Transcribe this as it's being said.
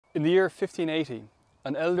In the year 1580,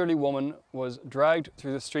 an elderly woman was dragged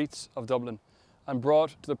through the streets of Dublin and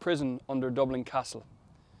brought to the prison under Dublin Castle.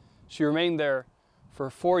 She remained there for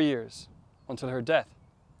 4 years until her death.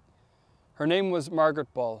 Her name was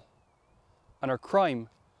Margaret Ball, and her crime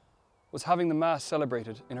was having the Mass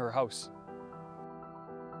celebrated in her house.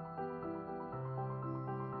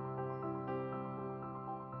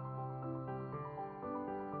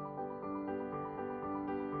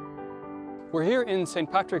 We're here in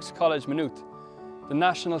St. Patrick's College, Maynooth, the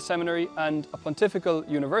National Seminary and a Pontifical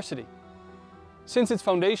University. Since its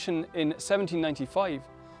foundation in 1795,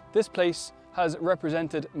 this place has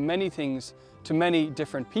represented many things to many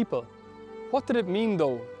different people. What did it mean,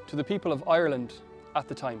 though, to the people of Ireland at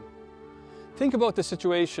the time? Think about the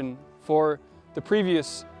situation for the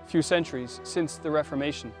previous few centuries since the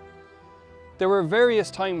Reformation. There were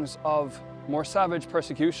various times of more savage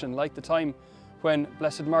persecution, like the time when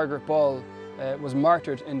Blessed Margaret Ball was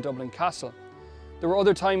martyred in Dublin Castle. There were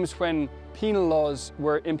other times when penal laws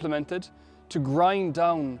were implemented to grind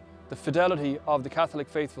down the fidelity of the Catholic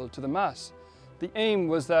faithful to the Mass. The aim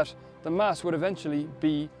was that the Mass would eventually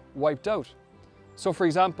be wiped out. So, for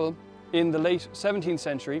example, in the late 17th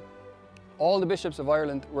century, all the bishops of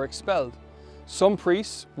Ireland were expelled. Some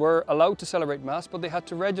priests were allowed to celebrate Mass, but they had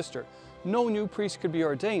to register. No new priest could be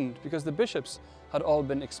ordained because the bishops had all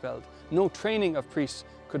been expelled. No training of priests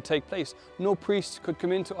could take place. No priests could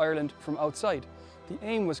come into Ireland from outside. The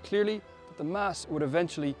aim was clearly that the Mass would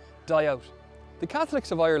eventually die out. The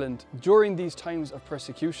Catholics of Ireland, during these times of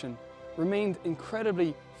persecution, remained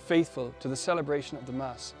incredibly faithful to the celebration of the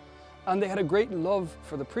Mass, and they had a great love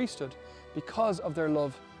for the priesthood because of their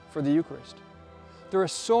love for the Eucharist. There are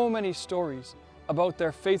so many stories about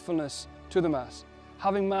their faithfulness to the Mass,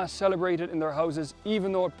 having Mass celebrated in their houses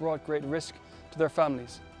even though it brought great risk to their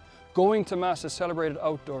families, going to Masses celebrated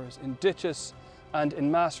outdoors, in ditches and in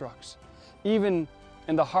Mass rocks, even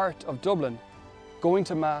in the heart of Dublin, going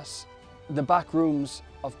to Mass in the back rooms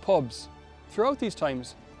of pubs. Throughout these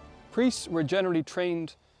times, priests were generally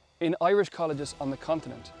trained in Irish colleges on the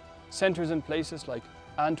continent, centres in places like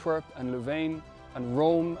Antwerp and Louvain and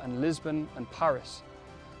Rome and Lisbon and Paris.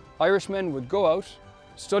 Irishmen would go out,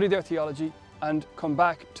 study their theology and come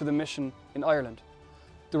back to the mission in Ireland.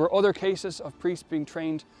 There were other cases of priests being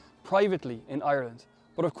trained privately in Ireland,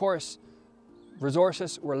 but of course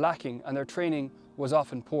resources were lacking and their training was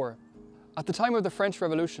often poor. At the time of the French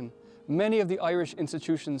Revolution, many of the Irish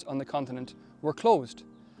institutions on the continent were closed,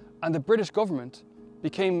 and the British government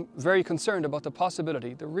became very concerned about the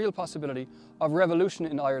possibility, the real possibility, of revolution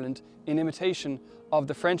in Ireland in imitation of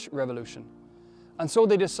the French Revolution. And so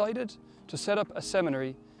they decided to set up a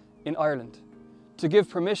seminary in Ireland to give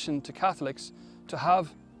permission to Catholics to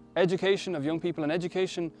have education of young people and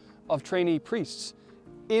education of trainee priests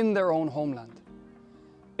in their own homeland.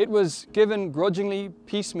 It was given grudgingly,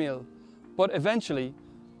 piecemeal, but eventually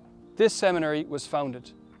this seminary was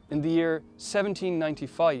founded in the year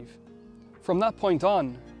 1795. From that point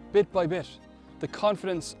on, bit by bit, the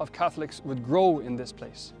confidence of Catholics would grow in this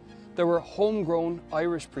place. There were homegrown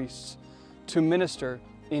Irish priests to minister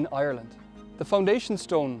in Ireland. The foundation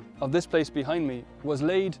stone of this place behind me was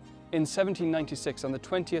laid in 1796 on the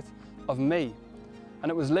 20th of May, and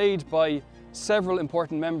it was laid by several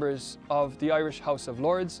important members of the Irish House of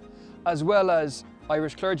Lords, as well as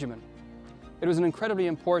Irish clergymen. It was an incredibly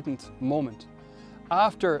important moment.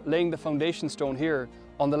 After laying the foundation stone here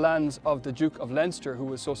on the lands of the Duke of Leinster, who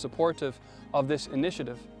was so supportive of this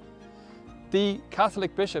initiative, the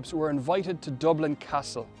Catholic bishops were invited to Dublin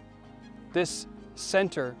Castle, this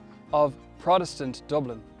centre of Protestant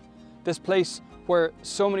Dublin, this place where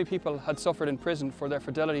so many people had suffered in prison for their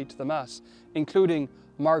fidelity to the Mass, including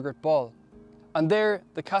Margaret Ball. And there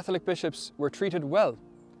the Catholic bishops were treated well.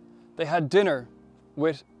 They had dinner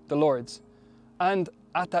with the Lords, and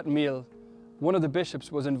at that meal one of the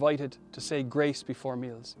bishops was invited to say grace before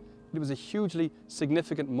meals. It was a hugely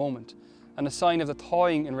significant moment and a sign of the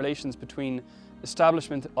thawing in relations between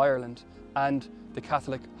establishment Ireland and the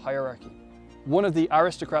Catholic hierarchy. One of the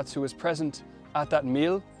aristocrats who was present at that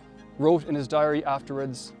meal wrote in his diary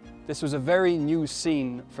afterwards, "This was a very new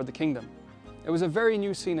scene for the kingdom." It was a very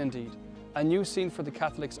new scene indeed, a new scene for the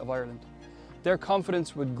Catholics of Ireland. Their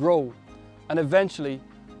confidence would grow, and eventually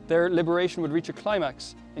their liberation would reach a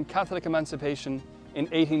climax in Catholic emancipation in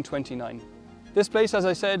 1829. This place, as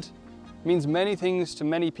I said, means many things to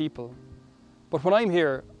many people. But when I'm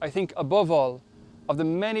here, I think above all of the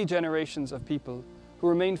many generations of people who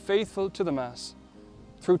remained faithful to the Mass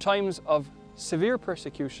through times of severe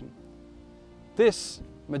persecution. This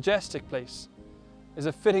majestic place is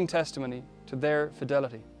a fitting testimony to their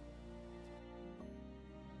fidelity.